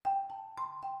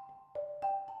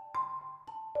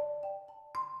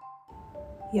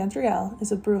Yadriel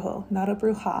is a brujo, not a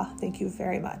bruja, thank you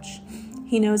very much.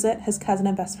 He knows it, his cousin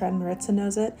and best friend Maritza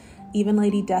knows it, even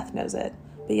Lady Death knows it,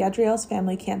 but Yadriel's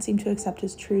family can't seem to accept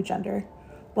his true gender.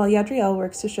 While Yadriel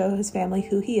works to show his family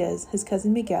who he is, his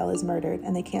cousin Miguel is murdered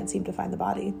and they can't seem to find the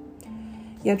body.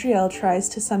 Yadriel tries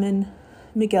to summon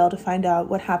Miguel to find out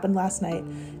what happened last night,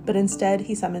 but instead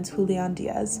he summons Julian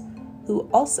Diaz, who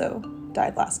also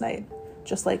died last night,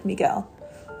 just like Miguel.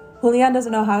 Julian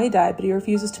doesn't know how he died, but he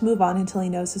refuses to move on until he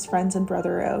knows his friends and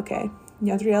brother are okay.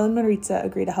 Yadriel and Maritza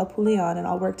agree to help Julian and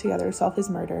all work together to solve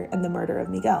his murder and the murder of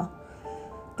Miguel.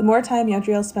 The more time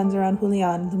Yadriel spends around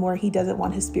Julian, the more he doesn't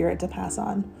want his spirit to pass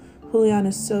on. Julian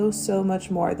is so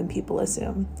much more than people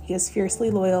assume. He is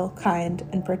fiercely loyal, kind,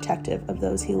 and protective of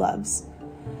those he loves.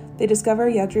 They discover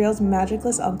Yadriel's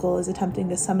magicless uncle is attempting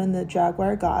to summon the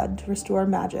Jaguar god to restore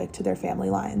magic to their family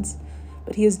lines,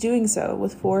 but he is doing so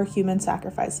with 4 human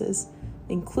sacrifices,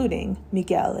 including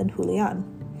Miguel and Julian.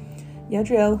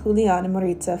 Yadriel, Julian, and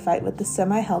Maritza fight with the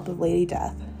semi-help of Lady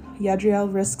Death.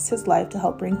 Yadriel risks his life to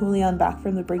help bring Julian back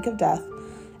from the brink of death,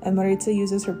 and Maritza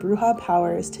uses her bruja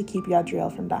powers to keep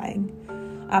Yadriel from dying.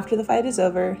 After the fight is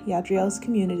over, Yadriel's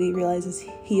community realizes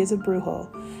he is a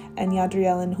brujo, and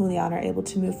Yadriel and Julian are able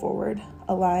to move forward,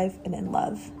 alive and in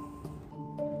love.